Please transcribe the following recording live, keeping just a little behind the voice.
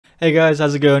Hey guys,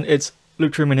 how's it going? It's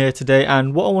Luke Truman here today,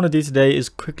 and what I want to do today is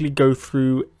quickly go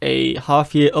through a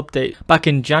half-year update. Back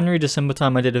in January, December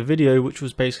time, I did a video which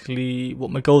was basically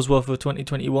what my goals were for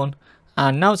 2021,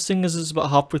 and now seeing as it's about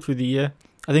halfway through the year,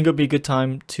 I think it would be a good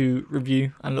time to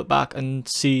review and look back and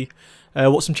see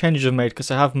what some changes I've made, because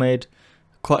I have made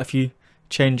quite a few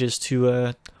changes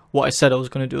to what I said I was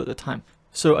going to do at the time.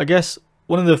 So I guess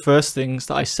one of the first things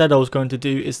that I said I was going to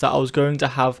do is that I was going to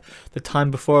have the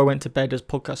time before I went to bed as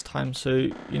podcast time. So,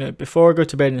 before I go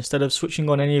to bed, instead of switching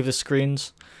on any of the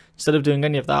screens, instead of doing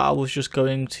any of that, I was just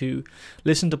going to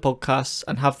listen to podcasts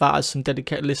and have that as some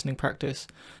dedicated listening practice.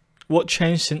 What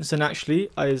changed since then actually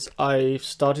is I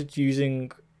started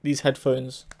using these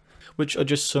headphones, which are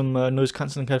just some noise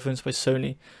cancelling headphones by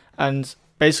Sony. And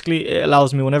basically it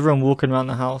allows me, whenever I'm walking around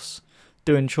the house,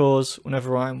 doing chores,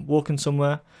 whenever I'm walking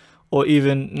somewhere, or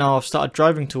even now I've started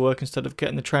driving to work instead of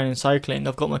getting the train and cycling,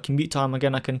 I've got my commute time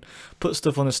again, I can put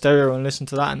stuff on the stereo and listen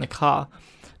to that in the car.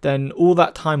 Then all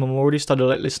that time I'm already started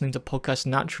listening to podcasts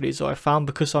naturally, so I found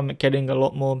because I'm getting a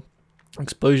lot more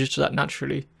exposure to that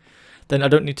naturally, then I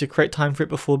don't need to create time for it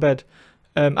before bed.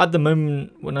 At the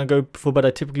moment, when I go before bed,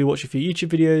 I typically watch a few YouTube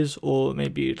videos, or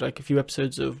maybe like a few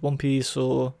episodes of One Piece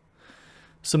or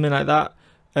something like that.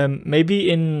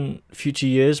 Maybe in future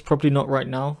years, probably not right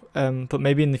now, but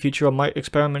maybe in the future I might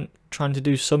experiment trying to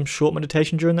do some short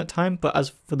meditation during that time, but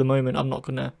as for the moment I'm not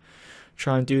going to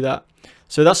try and do that.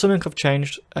 So that's something I've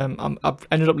changed. I've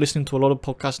ended up listening to a lot of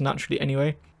podcasts naturally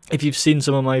anyway. If you've seen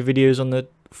some of my videos on the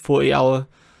 40-hour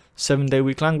 7-day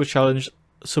week language challenge,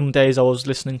 some days I was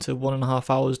listening to 1.5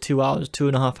 hours, 2 hours,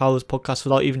 2.5 hours podcasts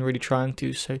without even really trying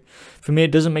to. So for me,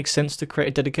 it doesn't make sense to create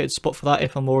a dedicated spot for that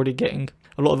if I'm already getting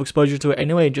a lot of exposure to it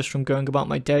anyway, just from going about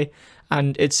my day.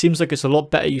 And it seems like it's a lot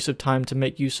better use of time to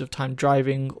make use of time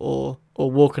driving or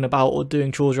walking about or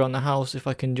doing chores around the house if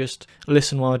I can just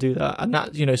listen while I do that. And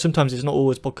that, sometimes it's not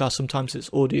always podcasts, sometimes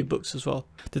it's audiobooks as well.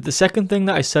 The second thing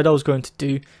that I said I was going to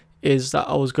do is that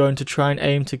I was going to try and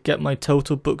aim to get my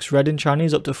total books read in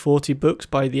Chinese up to 40 books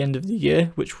by the end of the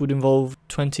year, which would involve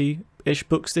 20-ish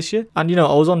books this year. And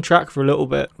I was on track for a little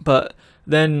bit, but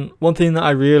then one thing that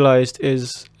I realized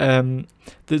is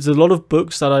there's a lot of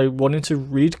books that I wanted to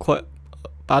read quite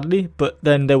badly, but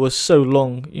then they were so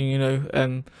long,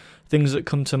 things that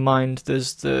come to mind.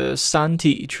 There's the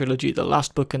Santi trilogy, the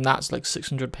last book, and that's like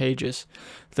 600 pages.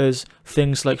 There's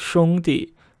things like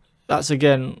Shongdi. That's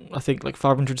again, I think like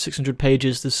 500, 600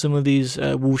 pages. There's some of these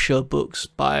wuxia books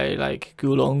by like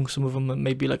Gulong. Some of them are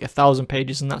maybe like 1,000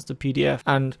 pages, and that's the PDF.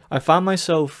 And I found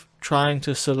myself trying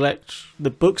to select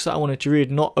the books that I wanted to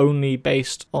read, not only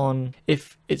based on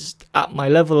if it's at my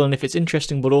level and if it's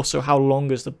interesting, but also how long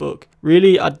is the book.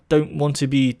 Really, I don't want to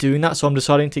be doing that, so I'm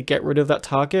deciding to get rid of that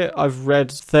target. I've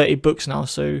read 30 books now,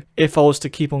 so if I was to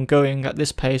keep on going at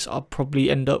this pace, I'll probably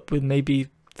end up with maybe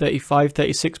 35,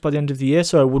 36 by the end of the year,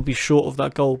 so I would be short of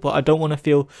that goal. But I don't want to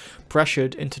feel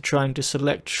pressured into trying to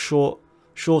select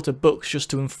shorter books just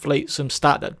to inflate some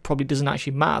stat that probably doesn't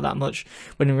actually matter that much,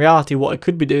 when in reality what I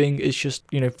could be doing is just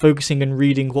focusing and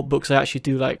reading what books I actually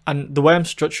do like. And the way I'm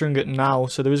structuring it now,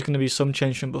 so there is going to be some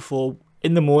change from before.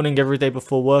 In the morning, every day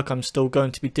before work, I'm still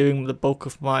going to be doing the bulk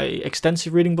of my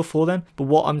extensive reading before then. But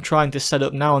what I'm trying to set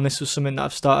up now, and this was something that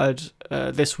I've started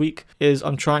this week, is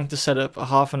I'm trying to set up a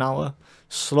half an hour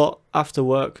slot after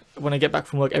work when I get back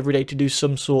from work every day to do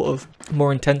some sort of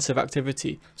more intensive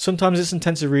activity. Sometimes it's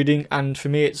intensive reading, and for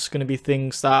me it's going to be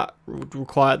things that would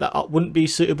require that wouldn't be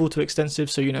suitable to extensive.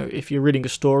 So if you're reading a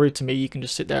story, to me you can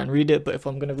just sit there and read it. But if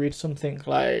I'm going to read something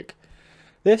like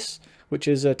this, which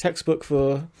is a textbook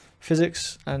for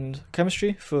physics and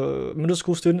chemistry for middle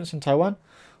school students in Taiwan,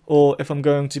 or if I'm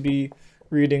going to be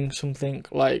reading something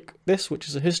like this, which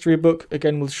is a history book,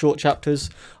 again with short chapters,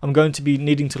 I'm going to be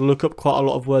needing to look up quite a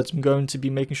lot of words. I'm going to be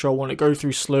making sure I want to go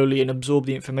through slowly and absorb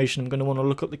the information. I'm going to want to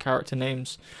look up the character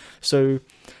names. So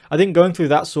I think going through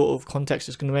that sort of context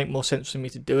is going to make more sense for me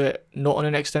to do it, not in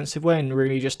an extensive way, and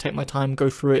really just take my time, go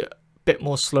through it a bit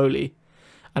more slowly.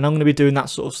 And I'm going to be doing that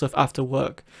sort of stuff after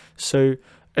work. So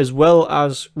as well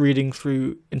as reading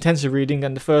through intensive reading,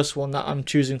 and the first one that I'm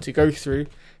choosing to go through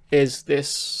is this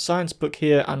science book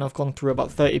here, and I've gone through about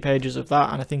 30 pages of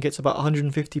that, and I think it's about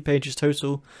 150 pages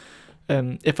total.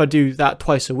 If I do that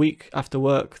twice a week after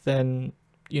work, then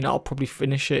I'll probably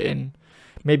finish it in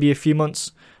maybe a few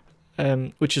months,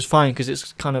 which is fine because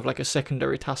it's kind of like a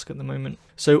secondary task at the moment.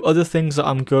 So other things that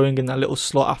I'm going in that little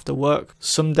slot after work,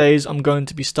 some days I'm going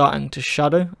to be starting to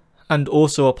shadow. And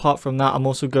also, apart from that, I'm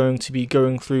also going to be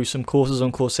going through some courses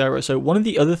on Coursera. So one of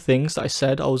the other things that I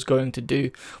said I was going to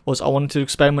do was I wanted to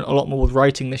experiment a lot more with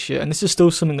writing this year. And this is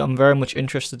still something that I'm very much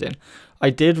interested in. I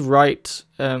did write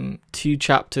 2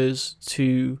 chapters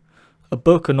to a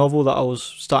book, a novel that I was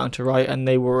starting to write, and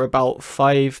they were about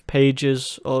 5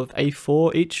 pages of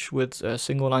A4 each with a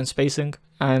single line spacing,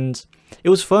 and it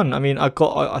was fun. I mean, I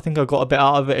think I got a bit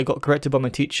out of it. It got corrected by my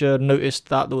teacher, noticed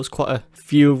that there was quite a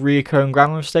few recurring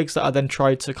grammar mistakes that I then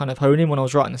tried to kind of hone in when I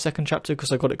was writing the second chapter,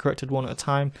 because I got it corrected one at a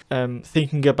time.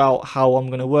 Thinking about how I'm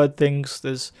going to word things,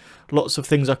 there's lots of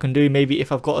things I can do. Maybe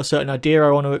if I've got a certain idea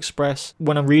I want to express,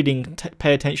 when I'm reading,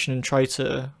 pay attention and try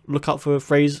to look out for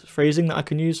phrasing that I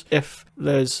can use. If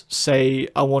there's, say,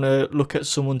 I want to look at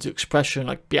someone's expression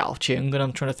like biao qing, and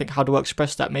I'm trying to think, how do I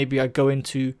express that? Maybe I go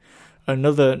into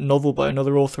another novel by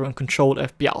another author and Control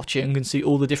F biao qing and see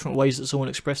all the different ways that someone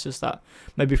expresses that.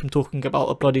 Maybe if I'm talking about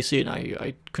a bloody scene,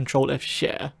 I Control F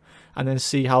share and then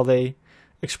see how they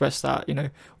express that, you know.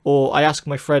 Or I ask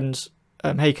my friends,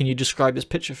 hey, can you describe this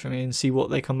picture for me, and see what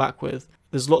they come back with.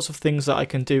 There's lots of things that I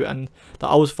can do and that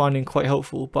I was finding quite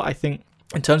helpful. But I think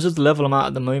in terms of the level I'm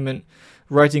at the moment,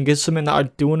 writing is something that I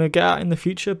do want to get at in the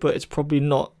future, but it's probably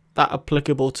not that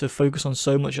applicable to focus on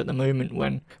so much at the moment,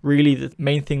 when really the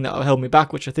main thing that held me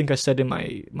back, which I think I said in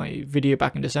my video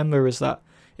back in December, is that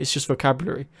it's just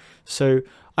vocabulary. So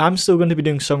I'm still going to be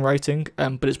doing some writing,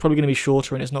 but it's probably going to be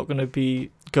shorter, and it's not going to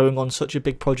be going on such a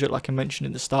big project like I mentioned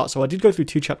in the start. So I did go through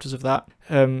 2 chapters of that.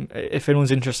 If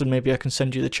anyone's interested, maybe I can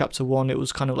send you the chapter 1. It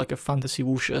was kind of like a fantasy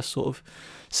wuxia sort of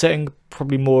setting,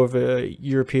 probably more of a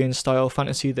European style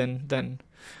fantasy than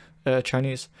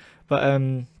Chinese. But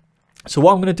so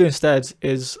what I'm going to do instead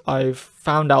is I've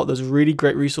found out there's a really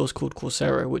great resource called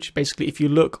Coursera, which basically, if you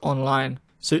look online,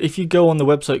 so if you go on the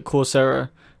website Coursera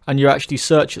and you actually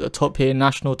search at the top here,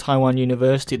 National Taiwan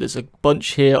University, there's a bunch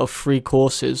here of free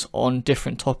courses on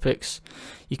different topics.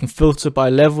 You can filter by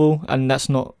level, and that's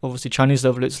not obviously Chinese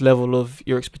level, it's level of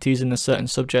your expertise in a certain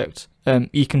subject.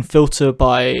 You can filter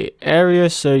by area,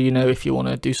 so you know, if you want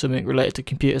to do something related to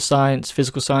computer science,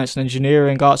 physical science and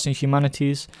engineering, arts and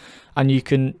humanities, and you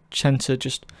can tend to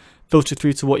just filter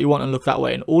through to what you want and look that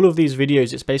way. And all of these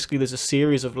videos, it's basically, there's a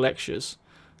series of lectures,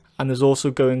 and there's also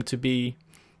going to be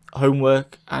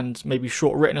homework and maybe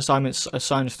short written assignments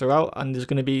assigned throughout, and there's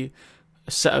going to be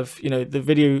a set of, you know, the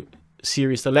video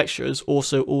series, the lectures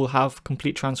also all have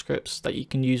complete transcripts that you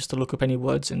can use to look up any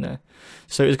words in there.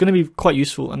 So it's going to be quite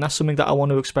useful, and that's something that I want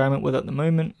to experiment with at the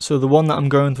moment. So the one that I'm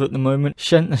going through at the moment,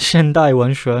 Shendai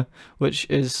Wenshui, which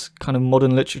is kind of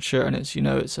modern literature, and it's, you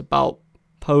know, it's about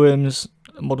poems,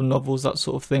 modern novels, that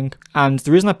sort of thing. And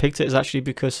the reason I picked it is actually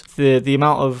because the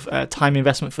amount of time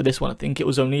investment for this one, I think it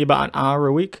was only about an hour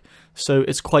a week, so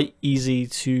it's quite easy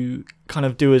to kind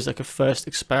of do as like a first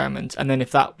experiment. And then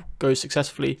if that goes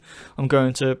successfully, I'm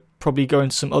going to probably go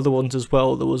into some other ones as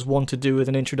well. There was one to do with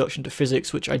an introduction to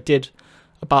physics, which I did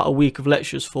about a week of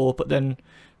lectures for, but then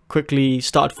quickly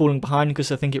started falling behind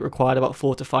because I think it required about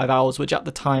 4 to 5 hours, which at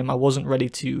the time I wasn't ready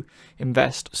to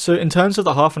invest. So in terms of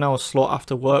the half an hour slot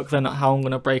after work, then how I'm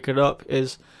going to break it up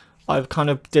is I've kind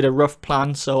of did a rough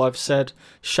plan. So I've said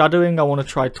shadowing I want to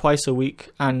try twice a week,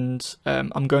 and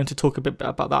I'm going to talk a bit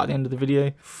about that at the end of the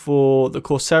video. For the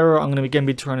Coursera, I'm going to again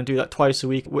be trying to do that twice a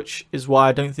week, which is why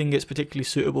I don't think it's particularly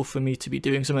suitable for me to be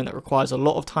doing something that requires a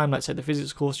lot of time, like say the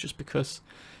physics course, just because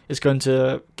it's going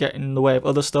to get in the way of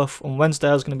other stuff. On Wednesday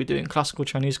I was going to be doing classical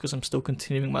Chinese because I'm still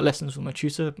continuing my lessons with my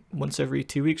tutor once every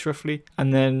 2 weeks roughly.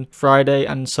 And then Friday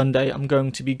and Sunday I'm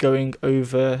going to be going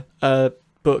over a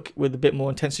book with a bit more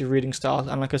intensive reading style.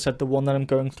 And like I said, the one that I'm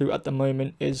going through at the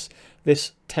moment is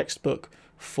this textbook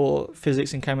for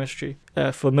physics and chemistry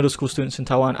for middle school students in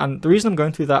Taiwan. And the reason I'm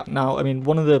going through that now, I mean,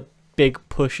 one of the big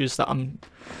pushes that I'm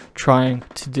trying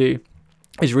to do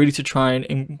is really to try and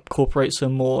incorporate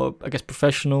some more, I guess,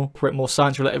 professional, more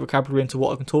science-related vocabulary into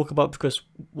what I can talk about, because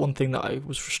one thing that I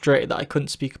was frustrated that I couldn't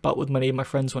speak about with many of my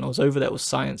friends when I was over there was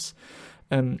science.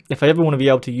 If I ever want to be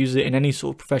able to use it in any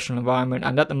sort of professional environment,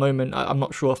 and at the moment I'm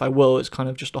not sure if I will, it's kind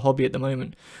of just a hobby at the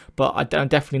moment, but I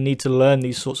definitely need to learn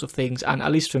these sorts of things, and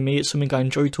at least for me it's something I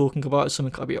enjoy talking about, it's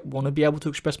something I want to be able to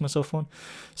express myself on.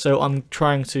 So I'm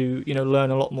trying to, you know,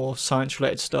 learn a lot more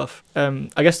science-related stuff. I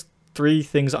guess 3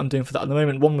 things that I'm doing for that at the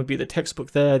moment. One would be the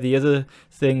textbook there. The other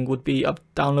thing would be I've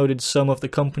downloaded some of the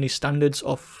company standards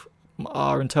off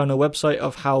our internal website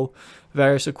of how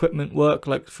various equipment work,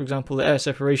 like for example the air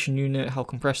separation unit, how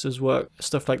compressors work,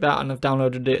 stuff like that, and I've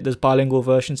downloaded it. There's bilingual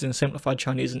versions in simplified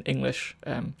Chinese and English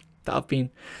that I've been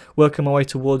working my way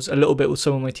towards a little bit with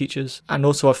some of my teachers. And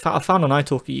also I found on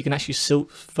italki you can actually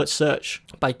search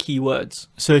by keywords.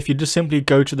 So if you just simply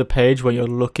go to the page where you're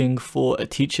looking for a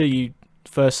teacher, you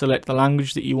first select the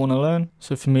language that you want to learn.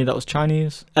 So for me that was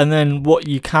Chinese, and then what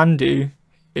you can do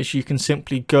is you can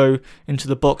simply go into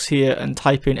the box here and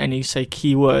type in any, say,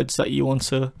 keywords that you want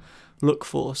to look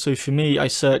for. So for me I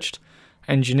searched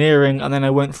engineering, and then I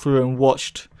went through and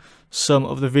watched some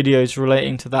of the videos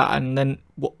relating to that, and then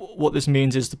what this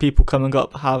means is the people coming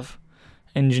up have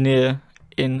engineer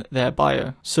in their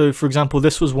bio. So for example,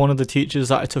 this was one of the teachers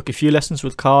that I took a few lessons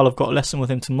with. Carl, I've got a lesson with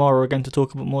him tomorrow again to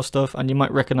talk about more stuff, and you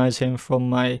might recognize him from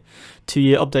my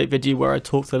 2-year update video where I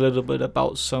talked a little bit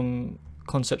about some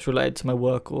concepts related to my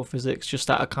work or physics,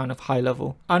 just at a kind of high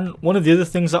level. And one of the other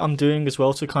things that I'm doing as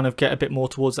well to kind of get a bit more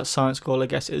towards that science goal, I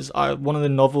guess, is one of the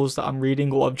novels that I'm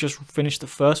reading, or I've just finished the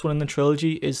first one in the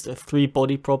trilogy, is The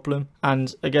Three-Body Problem.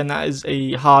 And again, that is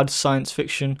a hard science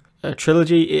fiction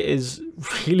trilogy. It is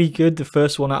really good. The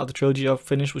first one out of the trilogy I've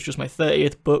finished was just my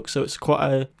 30th book, so it's quite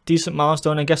a decent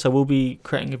milestone. I guess I will be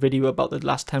creating a video about the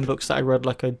last 10 books that I read,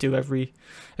 like I do every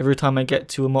time I get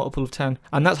to a multiple of 10.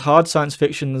 And that's hard science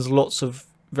fiction. There's lots of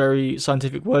very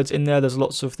scientific words in there. There's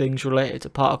lots of things related to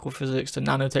particle physics, to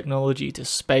nanotechnology, to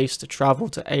space, to travel,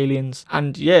 to aliens.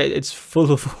 And yeah, it's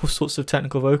full of all sorts of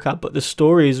technical vocab, but the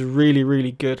story is really,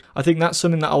 really good. I think that's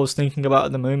something that I was thinking about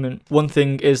at the moment. One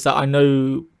thing is that I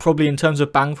know, probably in terms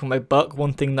of bang for my buck,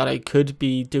 one thing that I could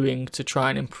be doing to try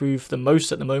and improve the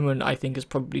most at the moment, I think, is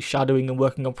probably shadowing and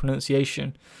working on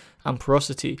pronunciation and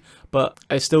porosity. But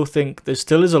I still think there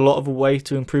still is a lot of a way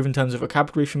to improve in terms of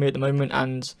vocabulary for me at the moment,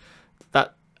 and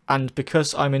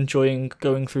because I'm enjoying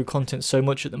going through content so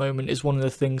much at the moment, is one of the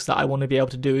things that I want to be able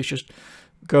to do, is just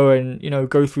go and,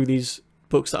 go through these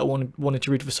books that I wanted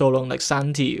to read for so long, like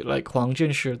Santi, like Huang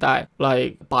Jin Shi Dai,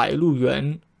 like Bai Lu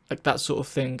Yuan, like that sort of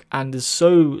thing. And there's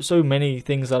so many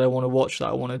things that I want to watch, that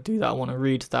I want to do, that I want to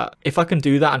read, that if I can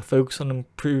do that and focus on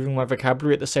improving my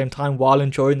vocabulary at the same time while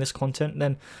enjoying this content,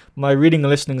 then my reading and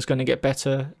listening is going to get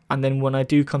better. And then when I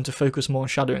do come to focus more on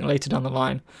shadowing later down the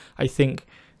line, I think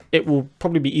it will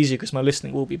probably be easier because my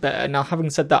listening will be better. Now, having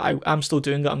said that, I am still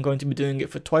doing it. I'm going to be doing it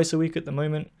for twice a week at the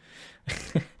moment.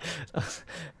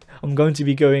 I'm going to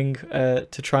be going to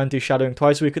try and do shadowing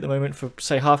twice a week at the moment for,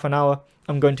 say, half an hour.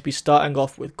 I'm going to be starting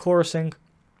off with chorusing,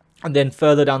 and then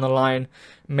further down the line,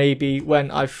 maybe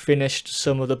when I've finished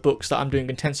some of the books that I'm doing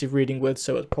intensive reading with,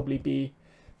 so it'll probably be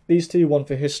these two, one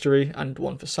for history and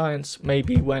one for science.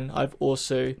 Maybe when I've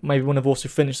also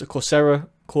finished the Coursera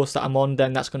course that I'm on,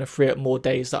 then that's going to free up more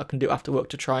days that I can do after work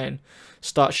to try and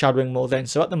start shadowing more then.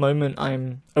 So at the moment,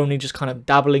 I'm only just kind of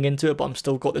dabbling into it, but I'm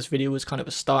still got this video as kind of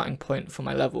a starting point for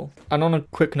my level. And on a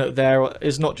quick note, there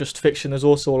is not just fiction, there's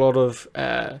also a lot of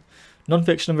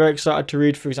non-fiction I'm very excited to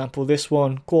read. For example, this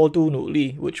one, 过度努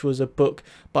力, which was a book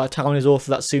by a Taiwanese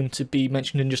author that seemed to be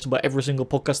mentioned in just about every single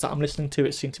podcast that I'm listening to.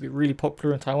 It seemed to be really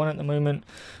popular in Taiwan at the moment.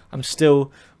 I'm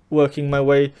still working my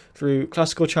way through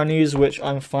classical Chinese, which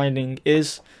I'm finding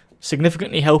is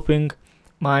significantly helping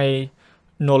my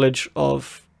knowledge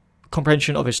of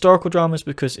comprehension of historical dramas,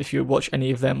 because if you watch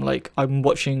any of them, like I'm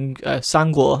watching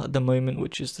Sangguo at the moment,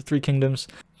 which is the Three Kingdoms,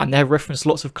 and they have referenced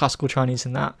lots of classical Chinese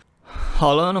in that.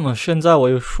 好了，那么现在我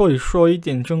又说一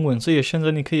点中文，所以现在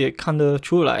你可以看得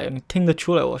出来，你听得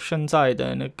出来我现在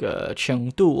的那个程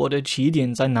度，我的起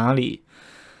点在哪里？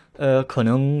可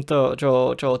能的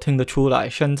就听得出来。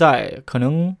现在可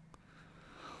能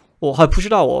我还不知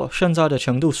道我现在的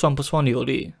程度算不算流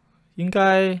利，应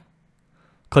该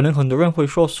可能很多人会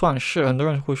说算是，很多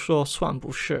人会说算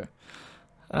不是。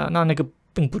那个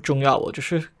并不重要，我就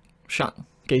是想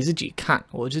给自己看，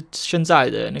我就现在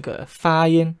的那个发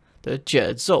音的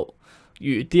节奏、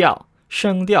语调、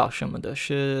声调什么的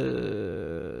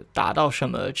是达到什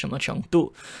么程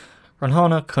度。然后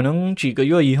呢，可能几个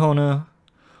月以后呢，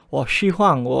我希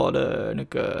望我的那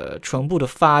个全部的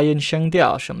发音、声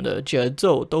调什么的节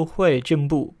奏都会进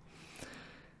步，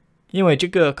因为这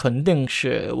个肯定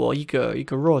是我一个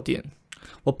弱点。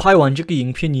我拍完这个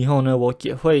影片以后呢，我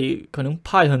也会可能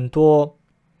拍很多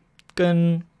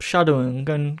跟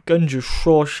shadowing 跟着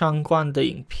说相关的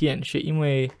影片，是因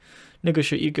为那个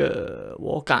是一个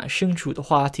我感兴趣的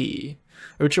话题，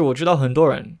而且我知道很多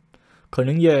人可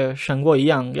能也想过一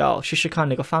样，要试试看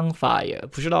那个方法，也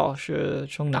不知道是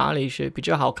从哪里是比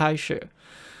较好开始。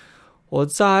我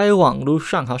在网络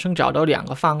上好像找到2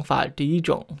个方法，第一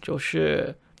种就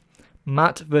是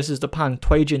Matt vs the Pan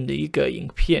推荐的一个影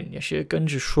片，也是跟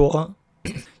着说，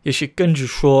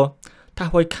他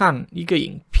会看一个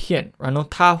影片，然后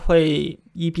他会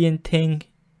一边听，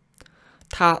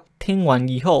他听完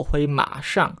以后会马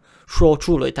上说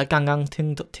出来他刚刚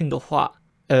听的话。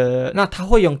那他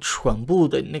会用全部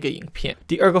的那个影片。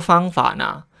第二个方法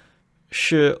呢，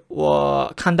是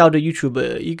我看到的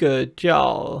YouTube 一个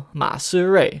叫马思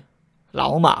瑞，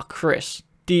老马 Chris。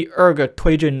第二个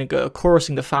推荐那个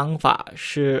chorusing 的方法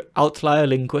是 Outlier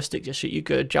Linguistic， 就是一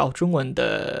个教中文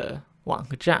的网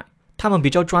站。他们比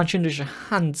较专心的是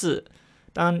汉字，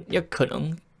当然也可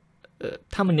能，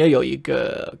他们也有一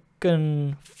个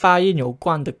跟发音有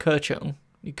关的课程，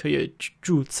你可以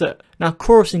注册。那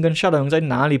coursing 跟 shadowing 在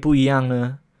哪里不一样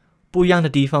呢？不一样的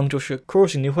地方就是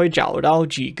coursing 你会找到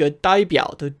几个代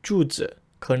表的句子，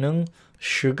可能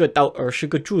10个到20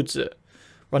个句子，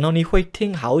然后你会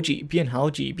听好几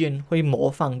遍，会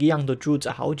模仿一样的句子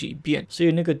好几遍，所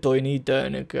以那个对你的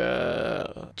那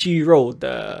个肌肉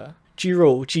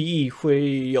记忆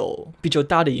会有比较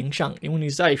大的影响，因为你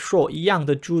在说一样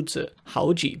的句子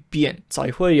好几遍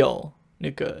才会有那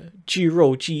个肌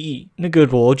肉记忆。那个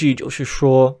逻辑就是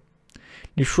说，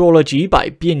你说了几百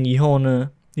遍以后呢，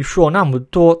你说那么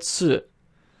多次，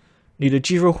你的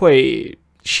肌肉会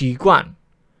习惯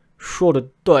说的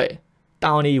对，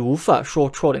到你无法说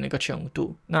错的那个程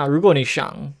度。那如果你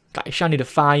想改善你的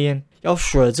发音，要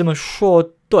学这么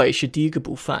说对是第一个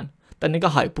部分，但那个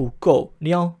还不够，你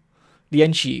要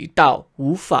练习到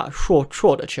无法说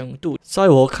错的程度。在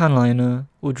我看来呢，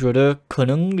我觉得可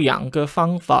能2个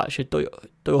方法是都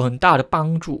有很大的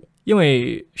帮助。因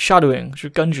为 shadowing 是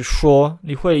跟着说，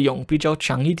你会用比较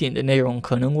长一点的内容，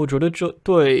可能我觉得就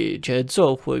对节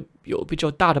奏会有比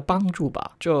较大的帮助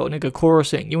吧。就那个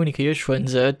coursing， 因为你可以选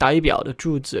择代表的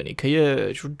句子，你可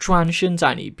以就专心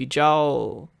在你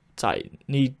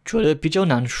觉得比较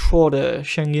难说的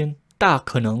声音，大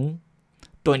可能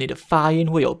对你的发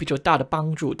音会有比较大的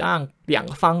帮助。当然2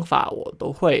个方法我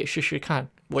都会试试看。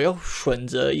我要选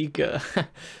择一个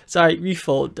在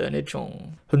Refold 的那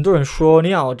种，很多人说你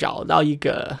要找到一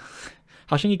个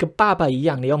好像一个爸爸一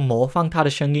样，你要模仿他的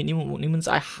声音。因为你们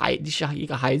在一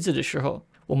个孩子的时候，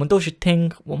我们都是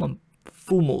听我们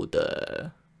父母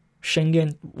的声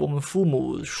音，我们父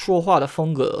母说话的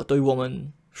风格对我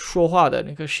们说话的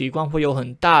那个习惯会有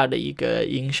很大的一个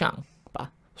影响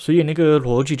吧。所以那个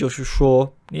逻辑就是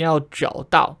说，你要找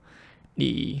到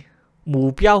你目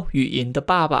标语音的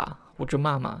爸爸或者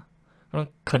妈妈，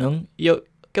可能有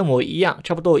跟我一样，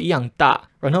差不多一样大。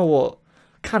然后我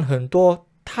看很多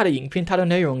他的影片，他的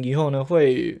内容以后呢，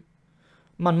会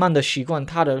慢慢的习惯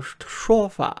他的说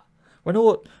法。然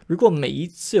后如果每一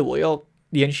次我要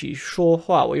练习说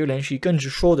话，我要练习跟着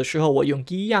说的时候，我用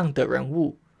一样的人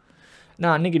物，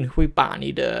那个你会把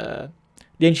你的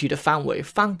练习的范围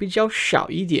放比较小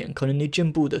一点，可能你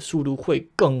进步的速度会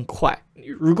更快。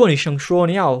如果你想说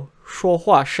你要说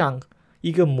话像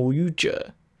一个母语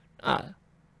者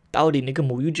到底那个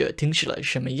母语者听起来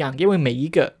什么样？因为每一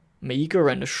个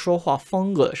人的说话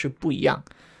风格是不一样。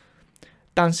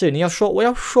但是你要说我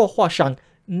要说话像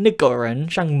那个人，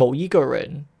像某一个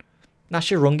人，那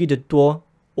是容易的多。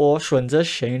我选择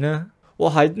谁呢？我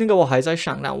还在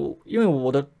想呢。因为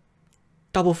我的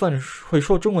大部分会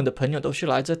说中文的朋友都是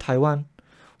来自台湾，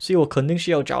所以我肯定是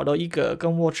要找到一个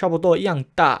跟我差不多一样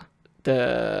大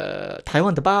的台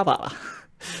湾的爸爸啦。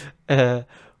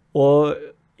我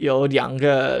有2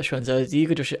个选择，第一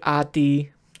个就是阿弟，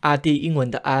英文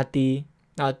的阿弟。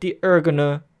那第2个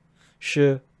呢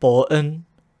是伯恩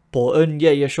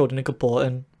夜夜秀的那个伯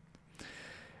恩。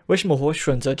为什么我会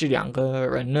选择这2个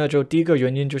人呢？就第一个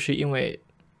原因就是因为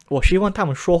我喜欢他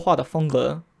们说话的风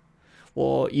格，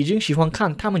我已经喜欢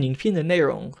看他们影片的内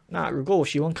容。那如果我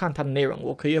喜欢看他的内容，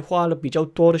我可以花了比较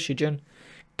多的时间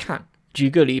看。几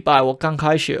个礼拜我刚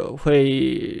开始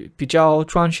会比较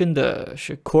专心的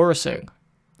是 coursing，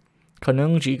 可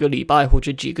能几个礼拜或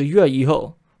者几个月以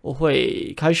后，我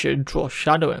会开始做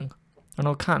shadowing， 然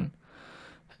后看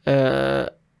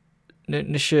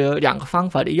那是2个方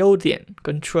法的优点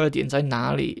跟缺点在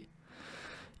哪里。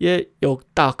也有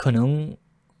大可能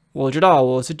我知道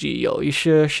我自己有一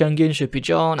些声音是比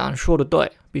较难说的，对，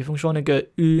比方说那个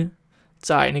U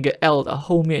在那个 L 的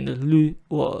后面的 L，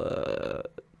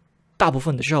 我大部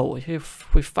分的时候我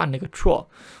会犯那个错，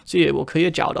所以我可以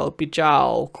找到比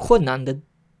较困难的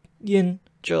音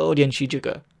就练习这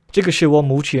个是我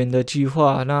目前的计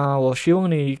划。那我希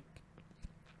望你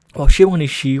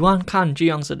喜欢看这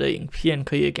样子的影片，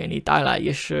可以给你带来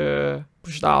也是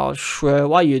不知道学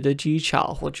外语的技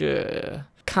巧，或者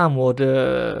看我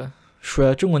的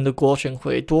学中文的过程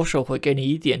会多少会给你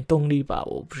一点动力吧。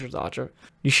我不知道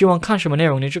你希望看什么内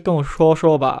容，你就跟我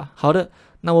说吧。好的，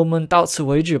那我们到此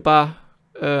为止吧。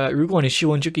如果你喜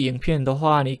欢这个影片的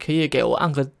话，你可以给我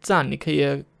按个赞，你可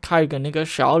以开个那个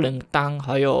小铃铛，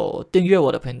还有订阅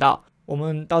我的频道。我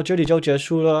们到这里就结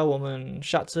束了，我们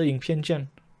下次影片见。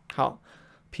好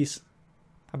 ，peace，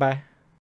 拜拜。